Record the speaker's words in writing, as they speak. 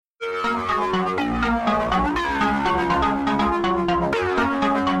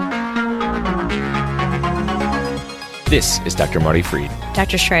This is Dr. Marty Fried,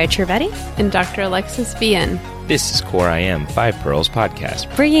 Dr. Shreya Trivedi, and Dr. Alexis Vian. This is Core IM 5 Pearls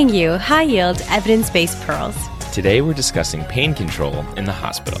podcast, bringing you high-yield, evidence-based pearls. Today we're discussing pain control in the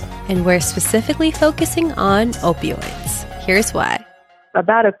hospital. And we're specifically focusing on opioids. Here's why.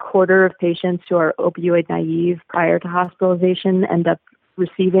 About a quarter of patients who are opioid naive prior to hospitalization end up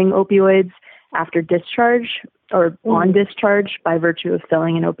receiving opioids after discharge or on discharge by virtue of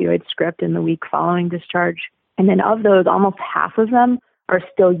filling an opioid script in the week following discharge. And then of those, almost half of them are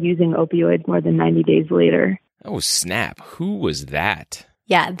still using opioids more than 90 days later. Oh, snap. Who was that?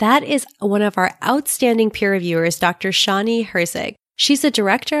 Yeah, that is one of our outstanding peer reviewers, Dr. Shani Herzig. She's the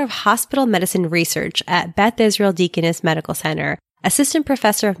Director of Hospital Medicine Research at Beth Israel Deaconess Medical Center, Assistant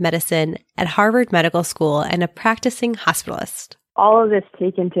Professor of Medicine at Harvard Medical School, and a practicing hospitalist. All of this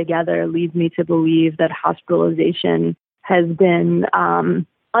taken together leads me to believe that hospitalization has been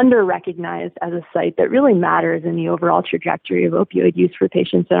under-recognized as a site that really matters in the overall trajectory of opioid use for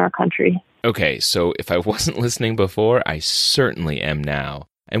patients in our country. Okay, so if I wasn't listening before, I certainly am now.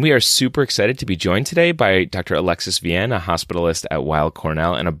 And we are super excited to be joined today by Dr. Alexis Vian, a hospitalist at Weill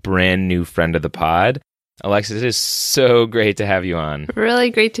Cornell and a brand new friend of the pod. Alexis, it is so great to have you on.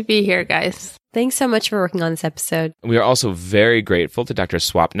 Really great to be here, guys. Thanks so much for working on this episode. We are also very grateful to Dr.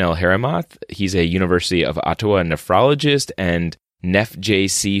 Swapnil Harimath. He's a University of Ottawa nephrologist and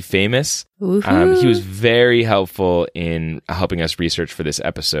NephJC famous. He was very helpful in helping us research for this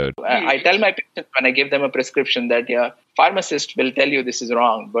episode. I tell my patients when I give them a prescription that your pharmacist will tell you this is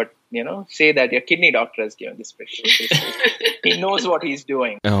wrong, but say that your kidney doctor has given this prescription. He knows what he's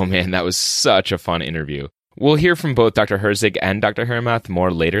doing. Oh man, that was such a fun interview. We'll hear from both Dr. Herzig and Dr. Harimath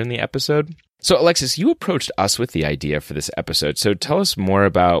more later in the episode. So Alexis, you approached us with the idea for this episode, so tell us more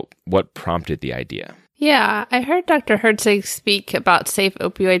about what prompted the idea. Yeah, I heard Dr. Herzig speak about safe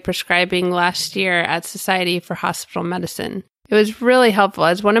opioid prescribing last year at Society for Hospital Medicine. It was really helpful,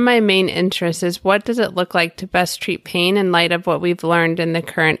 as one of my main interests is what does it look like to best treat pain in light of what we've learned in the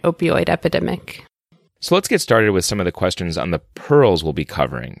current opioid epidemic. So let's get started with some of the questions on the pearls we'll be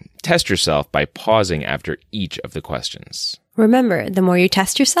covering. Test yourself by pausing after each of the questions. Remember, the more you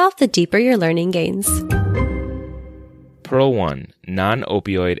test yourself, the deeper your learning gains. Pearl 1,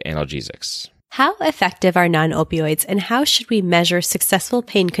 non-opioid analgesics. How effective are non-opioids, and how should we measure successful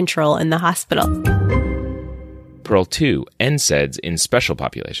pain control in the hospital? Pearl 2, NSAIDs in special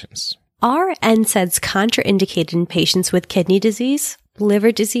populations. Are NSAIDs contraindicated in patients with kidney disease,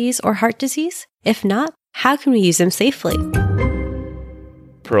 liver disease, or heart disease? If not, how can we use them safely?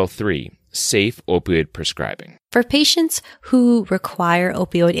 Pearl 3, safe opioid prescribing. For patients who require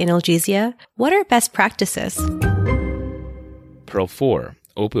opioid analgesia, what are best practices? Pearl 4,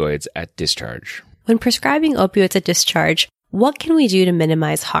 opioids at discharge. When prescribing opioids at discharge, what can we do to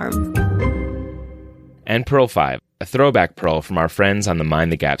minimize harm? And Pearl 5, a throwback pearl from our friends on the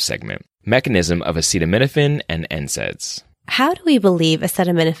Mind the Gap segment. Mechanism of acetaminophen and NSAIDs. How do we believe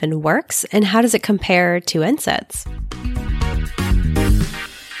acetaminophen works, and how does it compare to NSAIDs?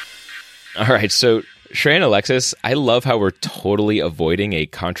 All right, so Shreya and Alexis, I love how we're totally avoiding a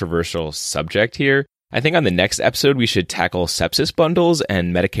controversial subject here. I think on the next episode, we should tackle sepsis bundles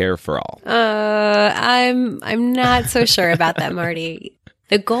and Medicare for all. I'm not so sure about that, Marty.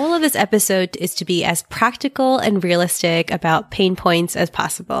 The goal of this episode is to be as practical and realistic about pain points as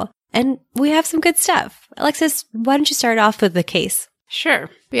possible. And we have some good stuff. Alexis, why don't you start off with the case? Sure.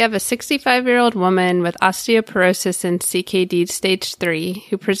 We have a 65-year-old woman with osteoporosis and CKD stage 3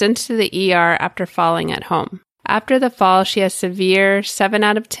 who presents to the ER after falling at home. After the fall, she has severe 7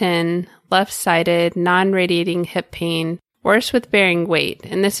 out of 10 left-sided, non-radiating hip pain, worse with bearing weight,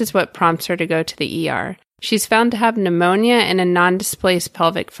 and this is what prompts her to go to the ER. She's found to have pneumonia and a non-displaced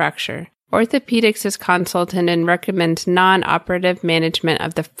pelvic fracture. Orthopedics is consulted and recommends non-operative management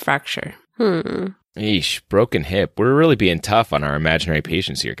of the fracture. Eesh, broken hip. We're really being tough on our imaginary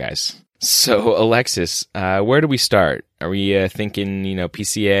patients here, guys. So, Alexis, where do we start? Are we thinking,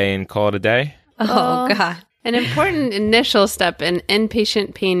 PCA and call it a day? Oh, God. An important initial step in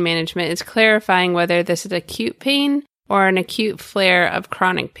inpatient pain management is clarifying whether this is acute pain or an acute flare of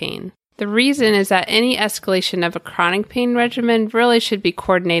chronic pain. The reason is that any escalation of a chronic pain regimen really should be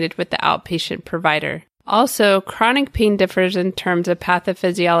coordinated with the outpatient provider. Also, chronic pain differs in terms of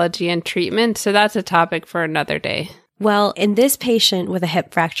pathophysiology and treatment, so that's a topic for another day. Well, in this patient with a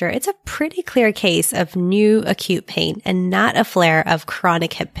hip fracture, it's a pretty clear case of new acute pain and not a flare of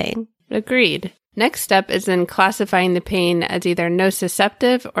chronic hip pain. Agreed. Next step is in classifying the pain as either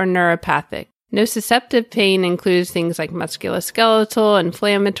nociceptive or neuropathic. Nociceptive pain includes things like musculoskeletal,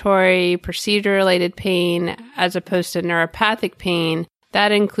 inflammatory, procedure-related pain, as opposed to neuropathic pain,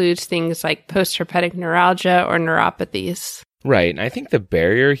 That includes things like postherpetic neuralgia or neuropathies. Right. And I think the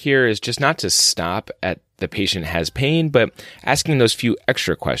barrier here is just not to stop at the patient has pain, but asking those few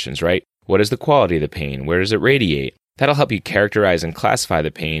extra questions, right? What is the quality of the pain? Where does it radiate? That'll help you characterize and classify the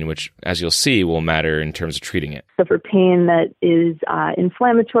pain, which, as you'll see, will matter in terms of treating it. So for pain that is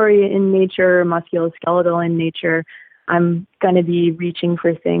inflammatory in nature, musculoskeletal in nature, I'm going to be reaching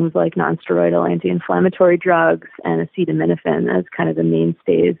for things like nonsteroidal anti-inflammatory drugs and acetaminophen as kind of the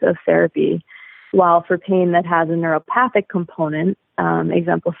mainstays of therapy. While for pain that has a neuropathic component,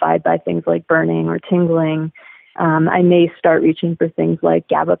 exemplified by things like burning or tingling, I may start reaching for things like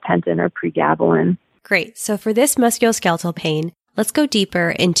gabapentin or pregabalin. Great. So for this musculoskeletal pain, let's go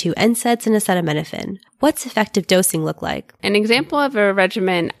deeper into NSAIDs and acetaminophen. What's effective dosing look like? An example of a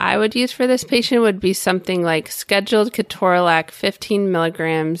regimen I would use for this patient would be something like scheduled ketorolac 15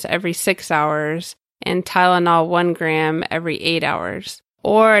 milligrams every 6 hours and Tylenol 1 gram every 8 hours.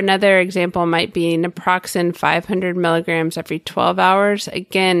 Or another example might be naproxen 500 milligrams every 12 hours,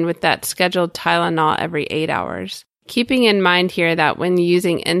 again with that scheduled Tylenol every 8 hours. Keeping in mind here that when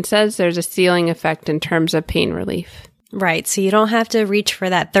using NSAIDs, there's a ceiling effect in terms of pain relief. Right. So you don't have to reach for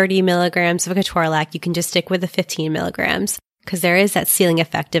that 30 milligrams of ketorolac. You can just stick with the 15 milligrams because there is that ceiling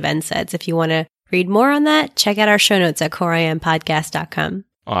effect of NSAIDs. If you want to read more on that, check out our show notes at coreimpodcast.com.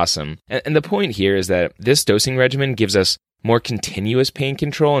 Awesome. And the point here is that this dosing regimen gives us more continuous pain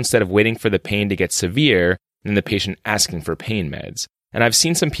control instead of waiting for the pain to get severe and the patient asking for pain meds. And I've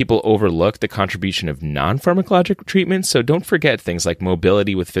seen some people overlook the contribution of non-pharmacologic treatments, so don't forget things like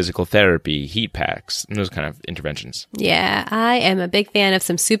mobility with physical therapy, heat packs, and those kind of interventions. Yeah, I am a big fan of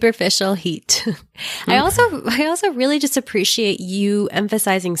some superficial heat. I also really just appreciate you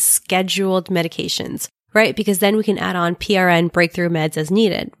emphasizing scheduled medications, right? Because then we can add on PRN breakthrough meds as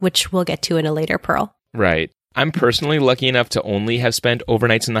needed, which we'll get to in a later Pearl. Right. I'm personally lucky enough to only have spent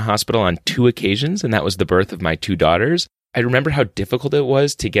overnights in the hospital on 2 occasions, and that was the birth of my 2 daughters. I remember how difficult it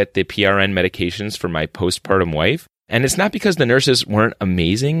was to get the PRN medications for my postpartum wife. And it's not because the nurses weren't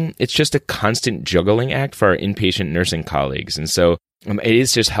amazing. It's just a constant juggling act for our inpatient nursing colleagues. And so it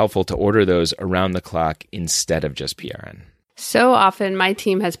is just helpful to order those around the clock instead of just PRN. So often my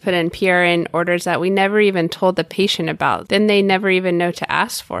team has put in PRN orders that we never even told the patient about. Then they never even know to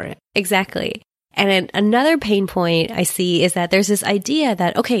ask for it. Exactly. And another pain point I see is that there's this idea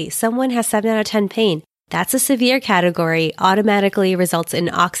that, okay, someone has 7 out of 10 pain. That's a severe category, automatically results in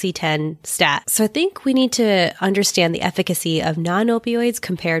Oxy-10 stat. So I think we need to understand the efficacy of non-opioids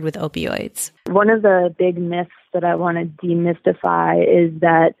compared with opioids. One of the big myths that I want to demystify is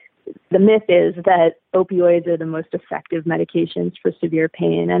that the myth is that opioids are the most effective medications for severe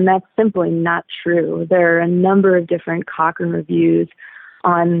pain, and that's simply not true. There are a number of different Cochrane reviews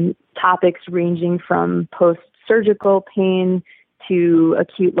on topics ranging from post-surgical pain to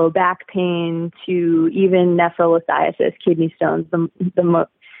acute low back pain, to even nephrolithiasis, kidney stones, the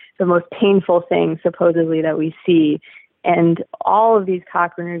most painful thing supposedly that we see. And all of these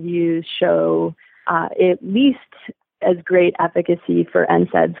Cochrane reviews show at least as great efficacy for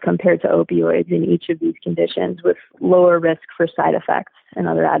NSAIDs compared to opioids in each of these conditions, with lower risk for side effects and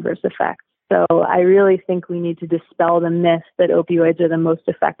other adverse effects. So I really think we need to dispel the myth that opioids are the most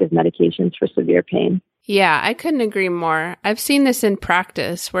effective medications for severe pain. Yeah, I couldn't agree more. I've seen this in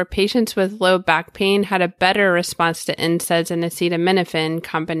practice where patients with low back pain had a better response to NSAIDs and acetaminophen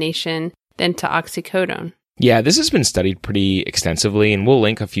combination than to oxycodone. Yeah, this has been studied pretty extensively, and we'll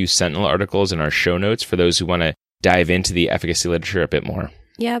link a few Sentinel articles in our show notes for those who want to dive into the efficacy literature a bit more.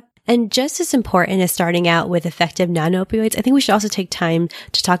 Yep. And just as important as starting out with effective non-opioids, I think we should also take time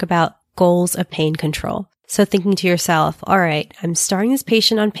to talk about goals of pain control. So thinking to yourself, all right, I'm starting this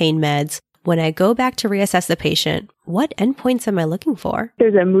patient on pain meds. When I go back to reassess the patient, what endpoints am I looking for?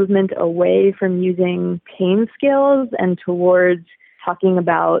 There's a movement away from using pain scales and towards talking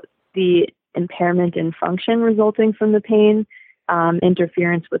about the impairment in function resulting from the pain,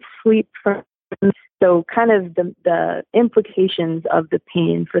 interference with sleep. So kind of the implications of the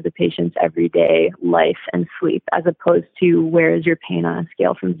pain for the patient's everyday life and sleep, as opposed to where is your pain on a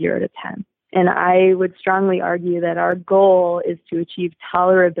scale from 0 to 10. And I would strongly argue that our goal is to achieve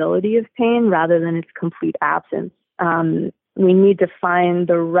tolerability of pain rather than its complete absence. We need to find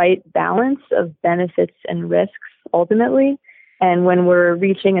the right balance of benefits and risks ultimately. And when we're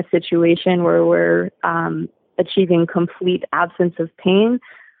reaching a situation where we're achieving complete absence of pain,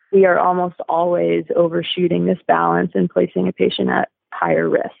 we are almost always overshooting this balance and placing a patient at higher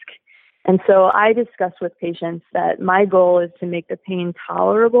risk. And so I discuss with patients that my goal is to make the pain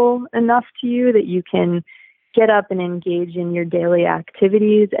tolerable enough to you that you can get up and engage in your daily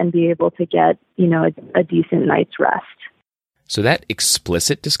activities and be able to get, a decent night's rest. So that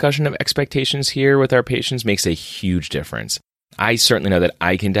explicit discussion of expectations here with our patients makes a huge difference. I certainly know that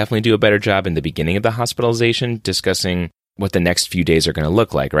I can definitely do a better job in the beginning of the hospitalization discussing what the next few days are going to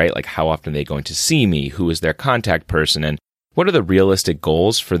look like, right? Like how often are they going to see me? Who is their contact person? And what are the realistic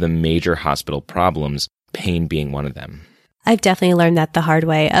goals for the major hospital problems, pain being one of them? I've definitely learned that the hard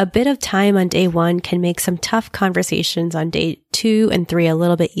way. A bit of time on day 1 can make some tough conversations on day 2 and 3 a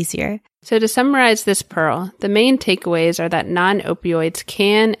little bit easier. So to summarize this pearl, the main takeaways are that non-opioids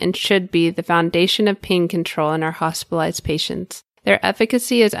can and should be the foundation of pain control in our hospitalized patients. Their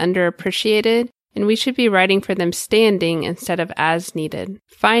efficacy is underappreciated, and we should be writing for them standing instead of as needed.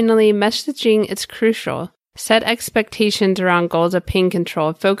 Finally, messaging is crucial. Set expectations around goals of pain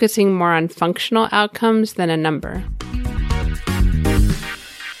control, focusing more on functional outcomes than a number.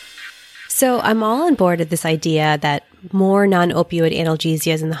 So I'm all on board with this idea that more non-opioid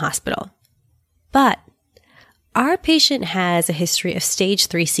analgesia is in the hospital. But our patient has a history of stage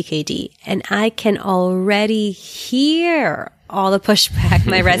 3 CKD, and I can already hear all the pushback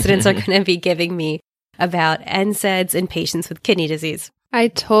my residents are going to be giving me about NSAIDs in patients with kidney disease. I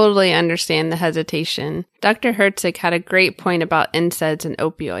totally understand the hesitation. Dr. Herzig had a great point about NSAIDs and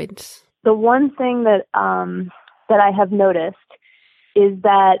opioids. The one thing that I have noticed is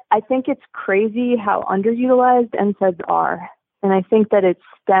that I think it's crazy how underutilized NSAIDs are. And I think that it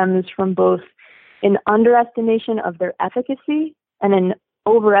stems from both an underestimation of their efficacy and an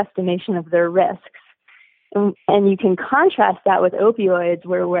overestimation of their risks. And you can contrast that with opioids,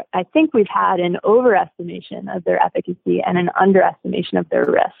 where I think we've had an overestimation of their efficacy and an underestimation of their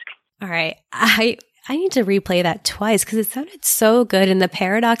risk. All right. I need to replay that twice because it sounded so good and the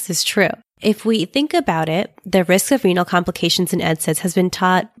paradox is true. If we think about it, the risk of renal complications in NSAIDs has been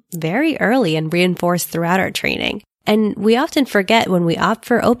taught very early and reinforced throughout our training. And we often forget when we opt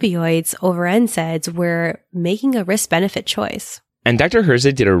for opioids over NSAIDs, we're making a risk-benefit choice. And Dr.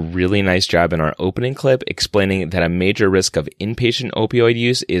 Herzig did a really nice job in our opening clip explaining that a major risk of inpatient opioid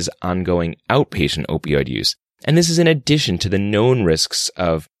use is ongoing outpatient opioid use. And this is in addition to the known risks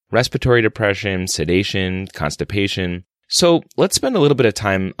of respiratory depression, sedation, constipation. So let's spend a little bit of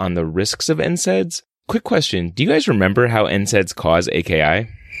time on the risks of NSAIDs. Quick question. Do you guys remember how NSAIDs cause AKI?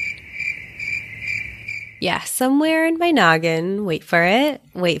 Yeah, somewhere in my noggin. Wait for it.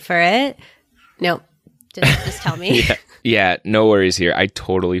 Nope. Just tell me. Yeah, no worries here. I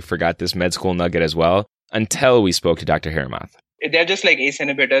totally forgot this med school nugget as well until we spoke to Dr. Heramath. They're just like ACE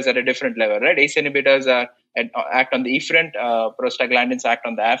inhibitors at a different level, right? ACE inhibitors act on the efferent, prostaglandins act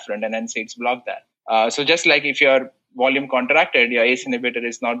on the afferent, and NSAIDs block that. So just like if you're volume contracted, your ACE inhibitor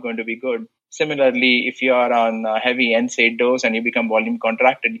is not going to be good. Similarly, if you are on a heavy NSAID dose and you become volume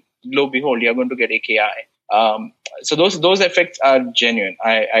contracted, lo and behold, you're going to get AKI. So those effects are genuine.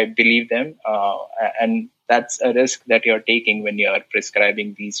 I believe them, and that's a risk that you're taking when you're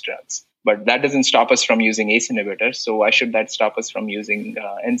prescribing these drugs. But that doesn't stop us from using ACE inhibitors. So why should that stop us from using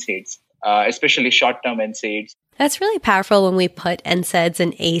NSAIDs, especially short-term NSAIDs? That's really powerful when we put NSAIDs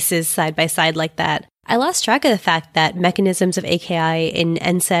and ACEs side by side like that. I lost track of the fact that mechanisms of AKI in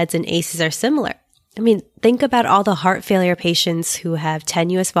NSAIDs and ACEs are similar. I mean, think about all the heart failure patients who have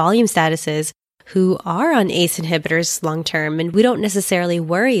tenuous volume statuses who are on ACE inhibitors long-term, and we don't necessarily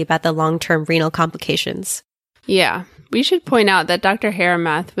worry about the long-term renal complications. Yeah. We should point out that Dr.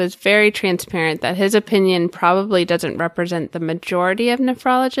 Heramath was very transparent that his opinion probably doesn't represent the majority of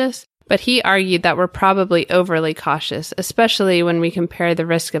nephrologists, but he argued that we're probably overly cautious, especially when we compare the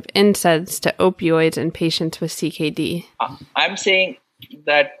risk of NSAIDs to opioids in patients with CKD. I'm saying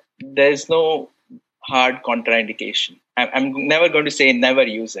that there's no hard contraindication. I'm never going to say never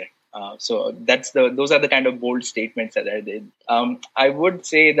use it. So those are the kind of bold statements that I did. I would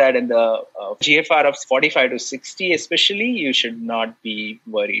say that in the GFR of 45 to 60 especially, you should not be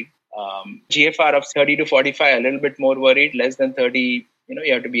worried. GFR of 30 to 45, a little bit more worried. Less than 30,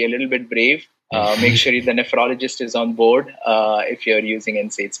 you have to be a little bit brave. Make sure the nephrologist is on board if you're using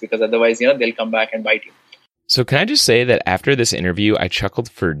NSAIDs, because otherwise, they'll come back and bite you. So can I just say that after this interview, I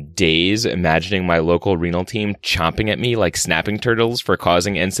chuckled for days imagining my local renal team chomping at me like snapping turtles for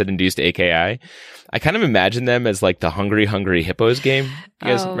causing NSAID-induced AKI. I kind of imagine them as like the Hungry Hungry Hippos game. You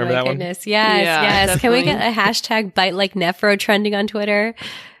guys remember that one? Yes. Definitely. Can we get a hashtag bite like nephro trending on Twitter?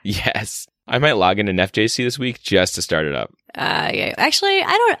 Yes. I might log into NephJC this week just to start it up. Yeah. Actually,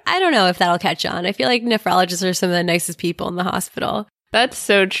 I don't know if that'll catch on. I feel like nephrologists are some of the nicest people in the hospital. That's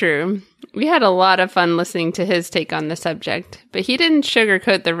so true. We had a lot of fun listening to his take on the subject, but he didn't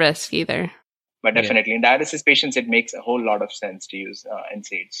sugarcoat the risk either. But definitely, in dialysis patients, it makes a whole lot of sense to use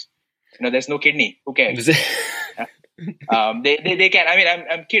NSAIDs. There's no kidney. Who cares? They can. I mean,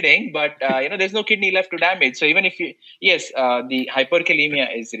 I'm kidding, but there's no kidney left to damage. So even if the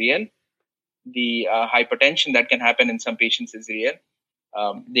hyperkalemia is real. The hypertension that can happen in some patients is real.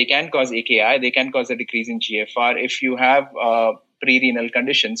 They can cause AKI. They can cause a decrease in GFR. If you have pre-renal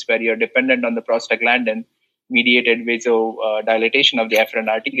conditions where you're dependent on the prostaglandin mediated vasodilatation of the afferent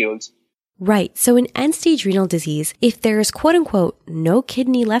arterioles. Right. So in end-stage renal disease, if there's quote unquote no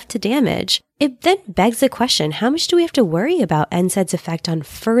kidney left to damage, it then begs the question, how much do we have to worry about NSAID's effect on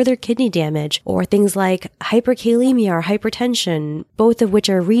further kidney damage or things like hyperkalemia or hypertension, both of which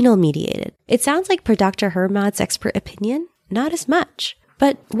are renal mediated? It sounds like per Dr. Hermad's expert opinion, not as much.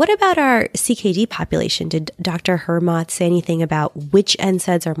 But what about our CKD population? Did Dr. Hermad say anything about which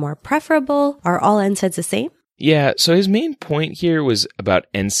NSAIDs are more preferable? Are all NSAIDs the same? Yeah, so his main point here was about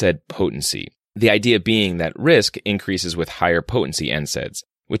NSAID potency. The idea being that risk increases with higher potency NSAIDs,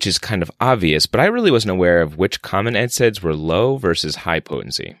 which is kind of obvious, but I really wasn't aware of which common NSAIDs were low versus high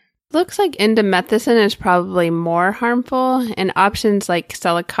potency. Looks like indomethacin is probably more harmful, and options like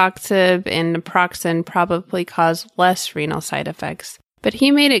celecoxib and naproxen probably cause less renal side effects. But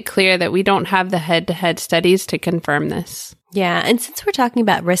he made it clear that we don't have the head-to-head studies to confirm this. Yeah, and since we're talking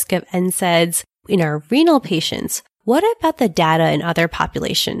about risk of NSAIDs in our renal patients, what about the data in other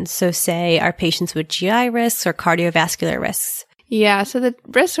populations? So say our patients with GI risks or cardiovascular risks. Yeah, so the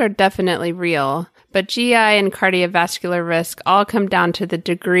risks are definitely real, but GI and cardiovascular risk all come down to the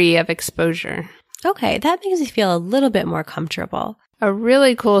degree of exposure. Okay, that makes me feel a little bit more comfortable. A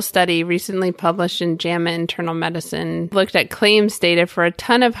really cool study recently published in JAMA Internal Medicine looked at claims data for a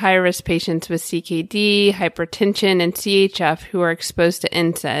ton of high-risk patients with CKD, hypertension, and CHF who are exposed to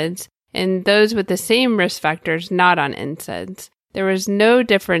NSAIDs, and those with the same risk factors not on NSAIDs. There was no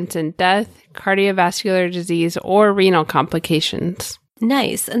difference in death, cardiovascular disease, or renal complications.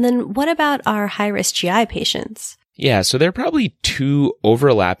 Nice. And then what about our high-risk GI patients? Yeah, so there are probably two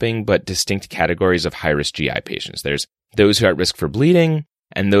overlapping but distinct categories of high-risk GI patients. There's those who are at risk for bleeding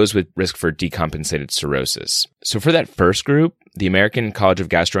and those with risk for decompensated cirrhosis. So for that first group, the American College of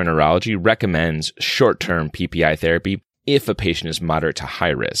Gastroenterology recommends short-term PPI therapy if a patient is moderate to high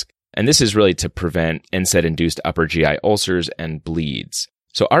risk. And this is really to prevent NSAID-induced upper GI ulcers and bleeds.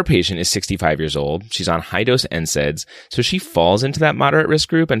 So our patient is 65 years old. She's on high-dose NSAIDs, so she falls into that moderate risk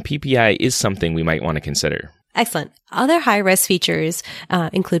group, and PPI is something we might want to consider. Excellent. Other high-risk features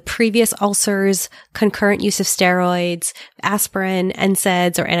include previous ulcers, concurrent use of steroids, aspirin,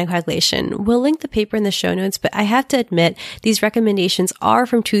 NSAIDs, or anticoagulation. We'll link the paper in the show notes, but I have to admit, these recommendations are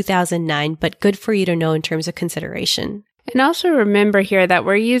from 2009, but good for you to know in terms of consideration. And also remember here that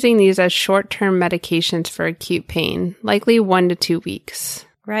we're using these as short-term medications for acute pain, likely 1 to 2 weeks.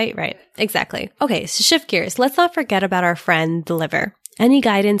 Right. Exactly. Okay, so shift gears. Let's not forget about our friend, the liver. Any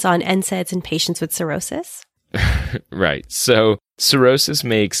guidance on NSAIDs in patients with cirrhosis? Right. So cirrhosis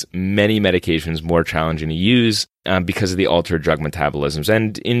makes many medications more challenging to use because of the altered drug metabolisms.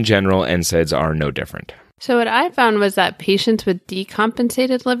 And in general, NSAIDs are no different. So what I found was that patients with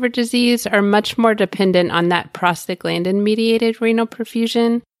decompensated liver disease are much more dependent on that prostaglandin-mediated renal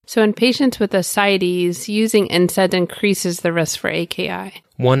perfusion. So in patients with ascites, using NSAIDs increases the risk for AKI.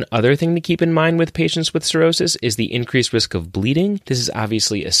 One other thing to keep in mind with patients with cirrhosis is the increased risk of bleeding. This is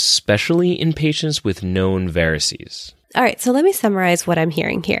obviously especially in patients with known varices. All right, so let me summarize what I'm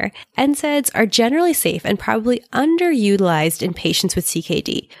hearing here. NSAIDs are generally safe and probably underutilized in patients with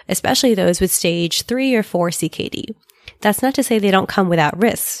CKD, especially those with stage 3 or 4 CKD. That's not to say they don't come without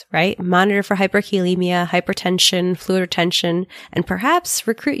risks, right? Monitor for hyperkalemia, hypertension, fluid retention, and perhaps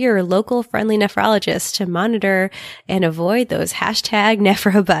recruit your local friendly nephrologist to monitor and avoid those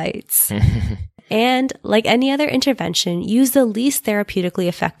 #nephrobites. And like any other intervention, use the least therapeutically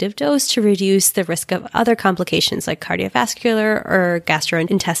effective dose to reduce the risk of other complications like cardiovascular or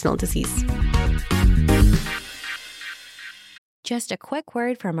gastrointestinal disease. Just a quick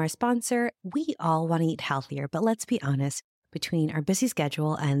word from our sponsor. We all want to eat healthier, but let's be honest, between our busy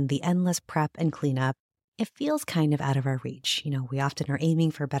schedule and the endless prep and cleanup, it feels kind of out of our reach. We often are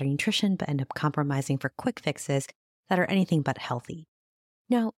aiming for better nutrition, but end up compromising for quick fixes that are anything but healthy.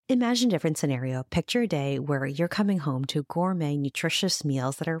 Now, imagine a different scenario. Picture a day where you're coming home to gourmet, nutritious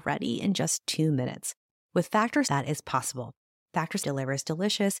meals that are ready in just 2 minutes. With Factors, that is possible. Factors delivers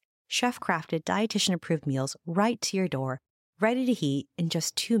delicious, chef-crafted, dietitian-approved meals right to your door, ready to heat in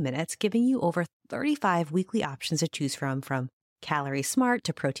just 2 minutes, giving you over 35 weekly options to choose from Calorie Smart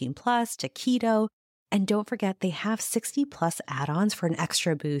to Protein Plus to Keto. And don't forget, they have 60-plus add-ons for an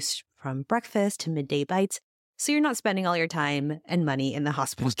extra boost, from breakfast to midday bites, so you're not spending all your time and money in the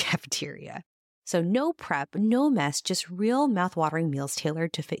hospital's cafeteria. So no prep, no mess, just real mouth-watering meals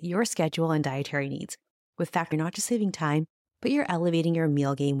tailored to fit your schedule and dietary needs. With Factor, you're not just saving time, but you're elevating your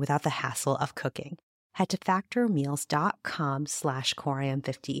meal game without the hassle of cooking. Head to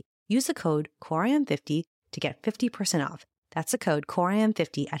factormeals.com/CoreIam50. Use the code CoreIam50 to get 50% off. That's the code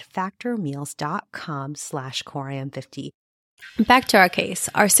CoreIam50 at factormeals.com/CoreIam50. Back to our case.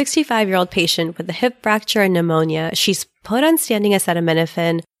 Our 65-year-old patient with a hip fracture and pneumonia, she's put on standing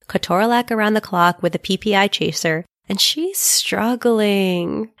acetaminophen, ketorolac around the clock with a PPI chaser, and she's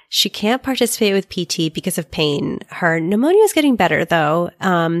struggling. She can't participate with PT because of pain. Her pneumonia is getting better though,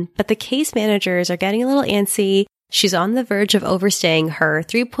 but the case managers are getting a little antsy. She's on the verge of overstaying her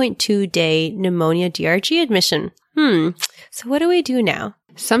 3.2-day pneumonia DRG admission. So what do we do now?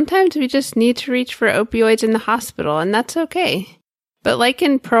 Sometimes we just need to reach for opioids in the hospital, and that's okay. But like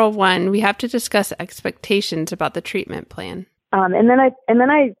in Pearl 1, we have to discuss expectations about the treatment plan. And then I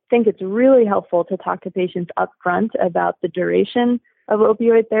think it's really helpful to talk to patients up front about the duration of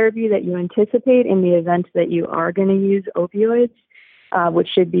opioid therapy that you anticipate in the event that you are going to use opioids, which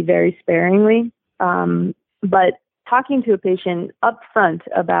should be very sparingly. But talking to a patient up front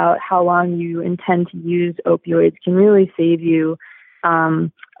about how long you intend to use opioids can really save you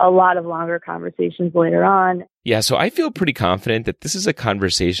a lot of longer conversations later on. Yeah, so I feel pretty confident that this is a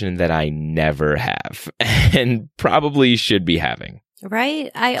conversation that I never have and probably should be having. Right?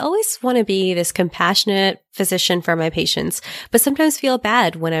 I always want to be this compassionate physician for my patients, but sometimes feel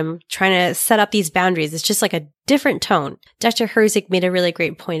bad when I'm trying to set up these boundaries. It's just like a different tone. Dr. Herzig made a really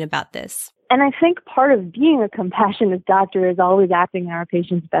great point about this. And I think part of being a compassionate doctor is always acting in our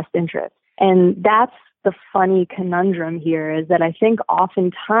patient's best interest. And that's the funny conundrum here, is that I think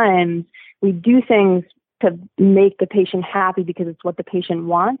oftentimes we do things to make the patient happy because it's what the patient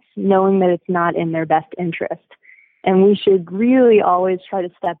wants, knowing that it's not in their best interest. And we should really always try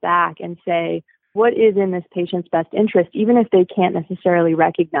to step back and say, what is in this patient's best interest, even if they can't necessarily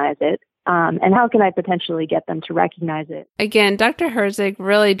recognize it? And how can I potentially get them to recognize it? Again, Dr. Herzig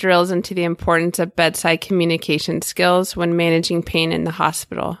really drills into the importance of bedside communication skills when managing pain in the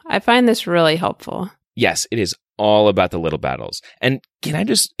hospital. I find this really helpful. Yes, it is all about the little battles. And can I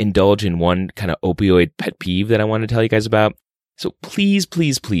just indulge in one kind of opioid pet peeve that I want to tell you guys about? So please,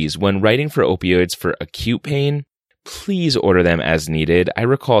 please, please, when writing for opioids for acute pain, please order them as needed. I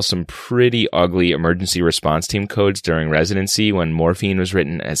recall some pretty ugly emergency response team codes during residency when morphine was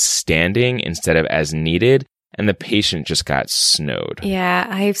written as standing instead of as needed, and the patient just got snowed. Yeah,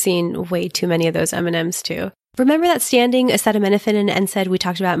 I've seen way too many of those M&Ms too. Remember that standing acetaminophen and NSAID we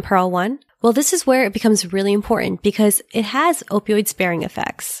talked about in Pearl 1? Well, this is where it becomes really important because it has opioid-sparing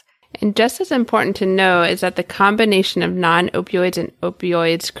effects. And just as important to know is that the combination of non-opioids and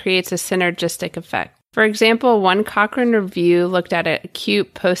opioids creates a synergistic effect. For example, one Cochrane review looked at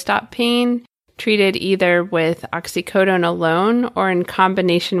acute post-op pain treated either with oxycodone alone or in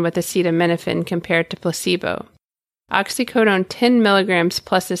combination with acetaminophen compared to placebo. Oxycodone 10 milligrams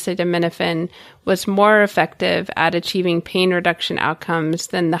plus acetaminophen was more effective at achieving pain reduction outcomes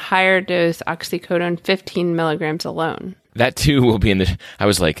than the higher dose oxycodone 15 milligrams alone. That too will be in the... I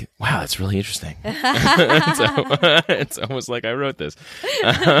was like, wow, that's really interesting. It's almost like I wrote this.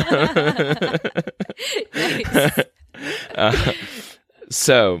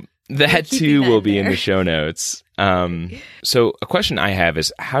 So that too will be in the show notes. So a question I have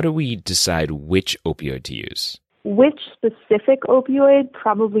is, how do we decide which opioid to use? Which specific opioid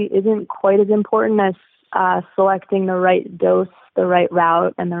probably isn't quite as important as selecting the right dose, the right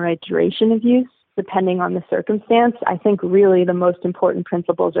route, and the right duration of use. Depending on the circumstance, I think really the most important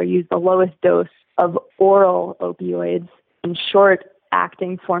principles are use the lowest dose of oral opioids in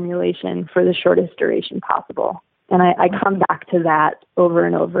short-acting formulation for the shortest duration possible. And I come back to that over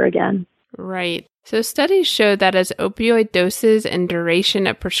and over again. Right. So studies show that as opioid doses and duration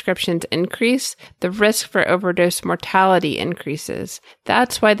of prescriptions increase, the risk for overdose mortality increases.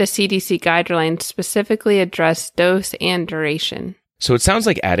 That's why the CDC guidelines specifically address dose and duration. So it sounds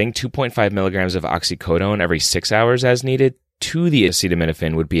like adding 2.5 milligrams of oxycodone every 6 hours as needed to the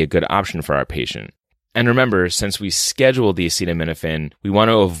acetaminophen would be a good option for our patient. And remember, since we scheduled the acetaminophen, we want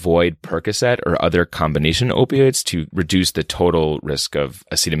to avoid Percocet or other combination opioids to reduce the total risk of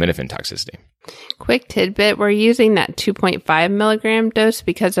acetaminophen toxicity. Quick tidbit, we're using that 2.5 milligram dose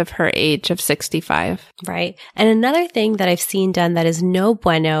because of her age of 65. Right. And another thing that I've seen done that is no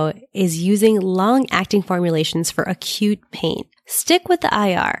bueno is using long-acting formulations for acute pain. Stick with the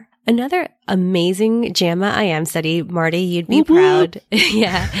IR. Another amazing JAMA IM study, Marty, you'd be proud,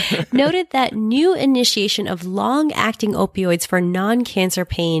 noted that new initiation of long-acting opioids for non-cancer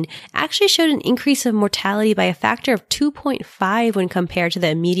pain actually showed an increase of mortality by a factor of 2.5 when compared to the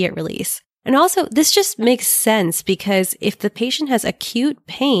immediate release. And also, this just makes sense because if the patient has acute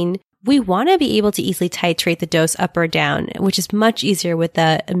pain, we want to be able to easily titrate the dose up or down, which is much easier with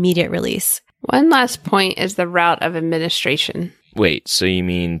the immediate release. One last point is the route of administration. Wait, so you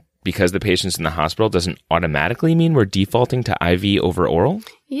mean because the patient's in the hospital doesn't automatically mean we're defaulting to IV over oral?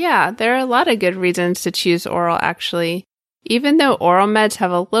 Yeah, there are a lot of good reasons to choose oral, actually. Even though oral meds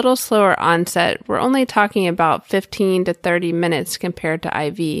have a little slower onset, we're only talking about 15 to 30 minutes compared to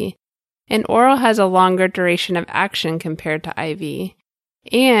IV. And oral has a longer duration of action compared to IV.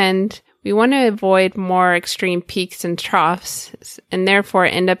 And we want to avoid more extreme peaks and troughs, and therefore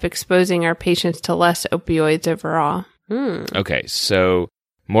end up exposing our patients to less opioids overall. Okay, so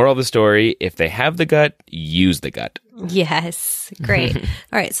moral of the story, if they have the gut, use the gut. Yes, great. All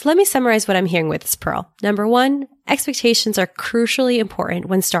right, so let me summarize what I'm hearing with this, Pearl. Number one, expectations are crucially important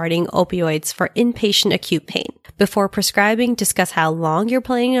when starting opioids for inpatient acute pain. Before prescribing, discuss how long you're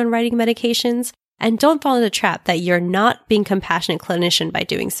planning on writing medications, and don't fall into the trap that you're not being compassionate clinician by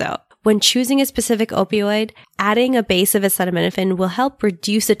doing so. When choosing a specific opioid, adding a base of acetaminophen will help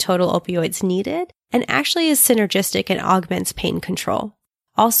reduce the total opioids needed and actually is synergistic and augments pain control.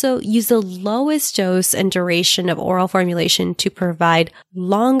 Also, use the lowest dose and duration of oral formulation to provide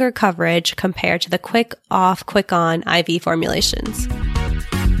longer coverage compared to the quick off, quick on IV formulations.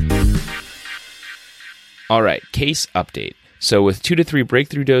 All right, case update. So with 2 to 3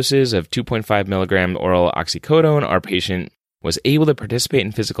 breakthrough doses of 2.5 milligram oral oxycodone, our patient was able to participate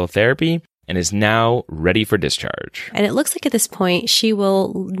in physical therapy and is now ready for discharge. And it looks like at this point, she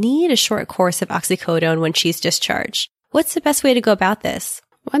will need a short course of oxycodone when she's discharged. What's the best way to go about this?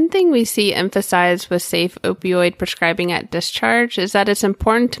 One thing we see emphasized with safe opioid prescribing at discharge is that it's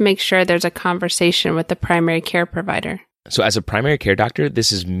important to make sure there's a conversation with the primary care provider. So as a primary care doctor,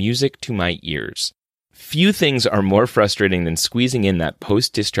 this is music to my ears. Few things are more frustrating than squeezing in that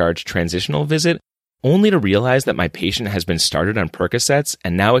post-discharge transitional visit only to realize that my patient has been started on Percocets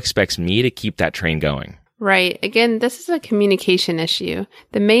and now expects me to keep that train going. Right. Again, this is a communication issue.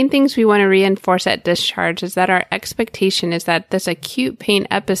 The main things we want to reinforce at discharge is that our expectation is that this acute pain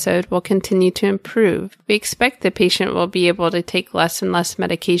episode will continue to improve. We expect the patient will be able to take less and less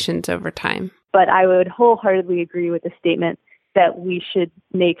medications over time. But I would wholeheartedly agree with the statement that we should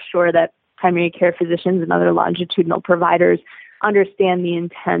make sure that primary care physicians and other longitudinal providers understand the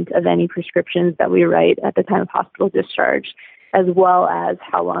intent of any prescriptions that we write at the time of hospital discharge, as well as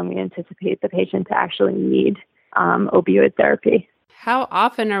how long we anticipate the patient to actually need opioid therapy. How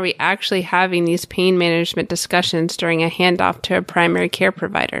often are we actually having these pain management discussions during a handoff to a primary care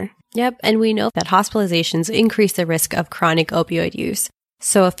provider? Yep, and we know that hospitalizations increase the risk of chronic opioid use.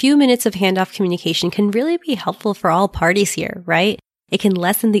 So a few minutes of handoff communication can really be helpful for all parties here, right? It can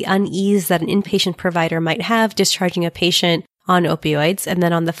lessen the unease that an inpatient provider might have discharging a patient on opioids. And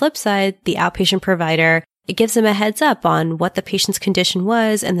then on the flip side, the outpatient provider, it gives them a heads up on what the patient's condition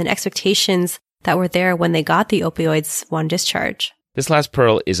was and then expectations that were there when they got the opioids on discharge. This last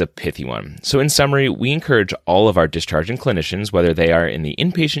pearl is a pithy one. So in summary, we encourage all of our discharging clinicians, whether they are in the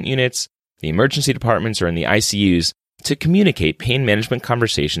inpatient units, the emergency departments, or in the ICUs, to communicate pain management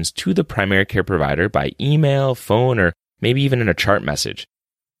conversations to the primary care provider by email, phone, or maybe even in a chart message.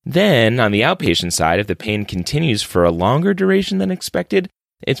 Then, on the outpatient side, if the pain continues for a longer duration than expected,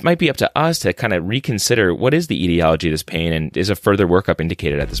 it might be up to us to kind of reconsider what is the etiology of this pain and is a further workup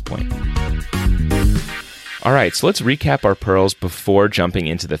indicated at this point. All right, so let's recap our pearls before jumping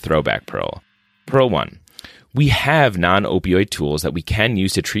into the throwback pearl. Pearl 1. We have non-opioid tools that we can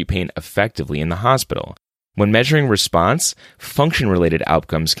use to treat pain effectively in the hospital. When measuring response, function-related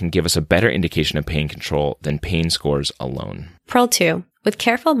outcomes can give us a better indication of pain control than pain scores alone. Pearl 2. With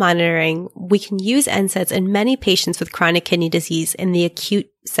careful monitoring, we can use NSAIDs in many patients with chronic kidney disease in the acute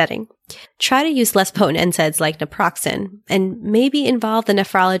setting. Try to use less potent NSAIDs like naproxen, and maybe involve the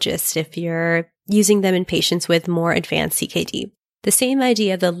nephrologist if you're using them in patients with more advanced CKD. The same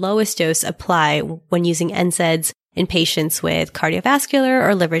idea of the lowest dose apply when using NSAIDs in patients with cardiovascular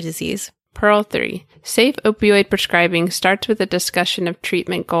or liver disease. Pearl 3. Safe opioid prescribing starts with a discussion of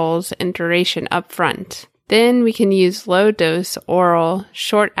treatment goals and duration up front. Then we can use low-dose, oral,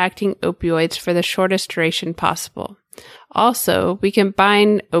 short-acting opioids for the shortest duration possible. Also, we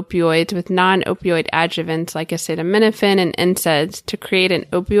combine opioids with non-opioid adjuvants like acetaminophen and NSAIDs to create an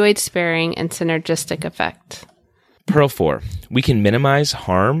opioid-sparing and synergistic effect. Pearl 4. We can minimize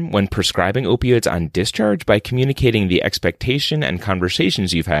harm when prescribing opioids on discharge by communicating the expectation and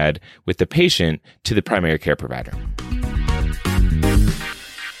conversations you've had with the patient to the primary care provider.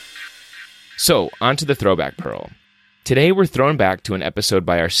 So, on to the throwback pearl. Today, we're thrown back to an episode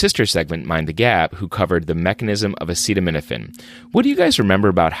by our sister segment, Mind the Gap, who covered the mechanism of acetaminophen. What do you guys remember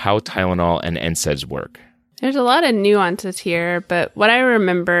about how Tylenol and NSAIDs work? There's a lot of nuances here, but what I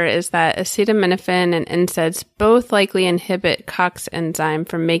remember is that acetaminophen and NSAIDs both likely inhibit COX enzyme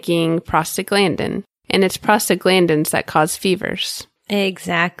from making prostaglandin, and it's prostaglandins that cause fevers.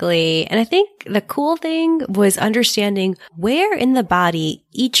 Exactly. And I think the cool thing was understanding where in the body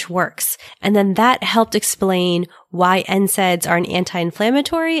each works. And then that helped explain why NSAIDs are an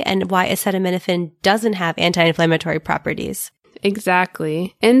anti-inflammatory and why acetaminophen doesn't have anti-inflammatory properties.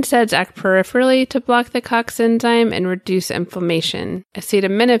 Exactly. NSAIDs act peripherally to block the COX enzyme and reduce inflammation.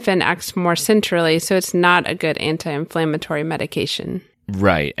 Acetaminophen acts more centrally, so it's not a good anti-inflammatory medication.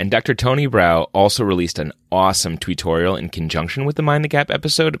 Right. And Dr. Tony Brau also released an awesome tutorial in conjunction with the Mind the Gap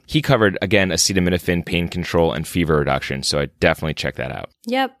episode. He covered, again, acetaminophen, pain control, and fever reduction. So I definitely check that out.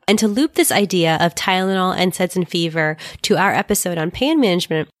 Yep. And to loop this idea of Tylenol, NSAIDs, and fever to our episode on pain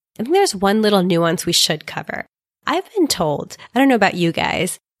management, I think there's one little nuance we should cover. I've been told, I don't know about you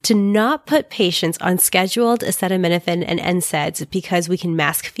guys, to not put patients on scheduled acetaminophen and NSAIDs because we can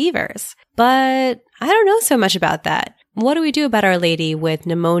mask fevers. But I don't know so much about that. What do we do about our lady with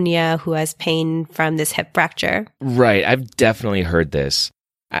pneumonia who has pain from this hip fracture? Right. I've definitely heard this.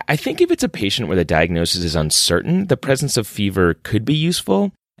 I think if it's a patient where the diagnosis is uncertain, the presence of fever could be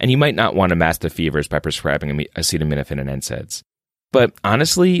useful, and you might not want to mask the fevers by prescribing acetaminophen and NSAIDs. But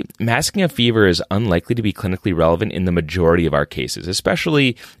honestly, masking a fever is unlikely to be clinically relevant in the majority of our cases,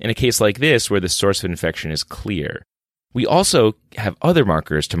 especially in a case like this where the source of infection is clear. We also have other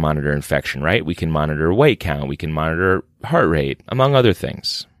markers to monitor infection, right? We can monitor weight count, we can monitor heart rate, among other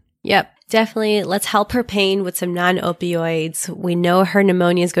things. Yep, definitely. Let's help her pain with some non-opioids. We know her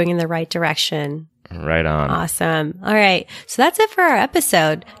pneumonia is going in the right direction. Right on. Awesome. All right. So that's it for our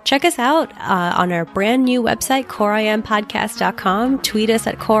episode. Check us out on our brand new website, CoreIMPodcast.com. Tweet us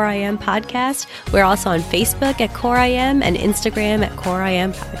at CoreIMPodcast. We're also on Facebook at CoreIM and Instagram at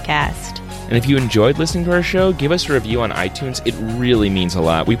CoreIMPodcast. And if you enjoyed listening to our show, give us a review on iTunes. It really means a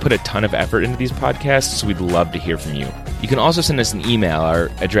lot. We put a ton of effort into these podcasts, so we'd love to hear from you. You can also send us an email.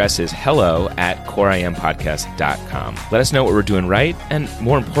 Our address is hello@CoreIMPodcast.com. Let us know what we're doing right, and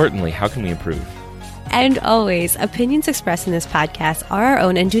more importantly, how can we improve? And always, opinions expressed in this podcast are our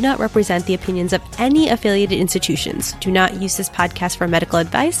own and do not represent the opinions of any affiliated institutions. Do not use this podcast for medical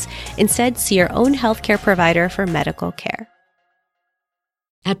advice. Instead, see your own healthcare provider for medical care.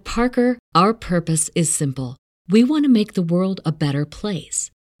 At Parker, our purpose is simple. We want to make the world a better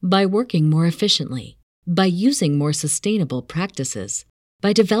place by working more efficiently, by using more sustainable practices,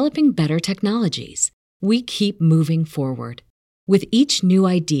 by developing better technologies. We keep moving forward. With each new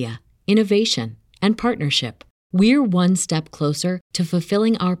idea, innovation, and partnership, we're one step closer to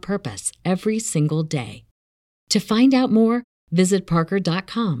fulfilling our purpose every single day. To find out more, visit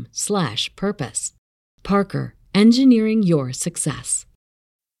parker.com/purpose. Parker, engineering your success.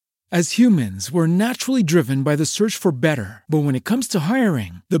 As humans, we're naturally driven by the search for better. But when it comes to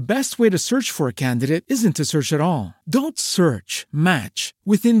hiring, the best way to search for a candidate isn't to search at all. Don't search, match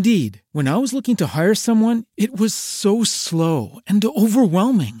with Indeed. When I was looking to hire someone, it was so slow and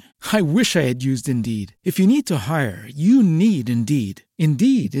overwhelming. I wish I had used Indeed. If you need to hire, you need Indeed.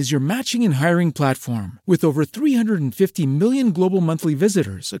 Indeed is your matching and hiring platform with over 350 million global monthly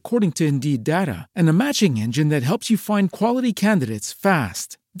visitors, according to Indeed data, and a matching engine that helps you find quality candidates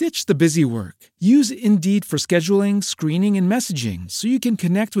fast. Ditch the busy work. Use Indeed for scheduling, screening, and messaging so you can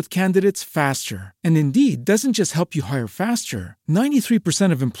connect with candidates faster. And Indeed doesn't just help you hire faster.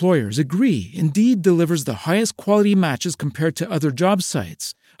 93% of employers agree Indeed delivers the highest quality matches compared to other job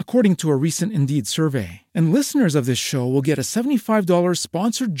sites, according to a recent Indeed survey. And listeners of this show will get a $75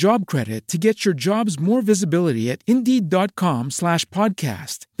 sponsored job credit to get your jobs more visibility at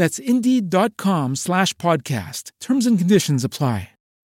Indeed.com/podcast. That's Indeed.com/podcast. Terms and conditions apply.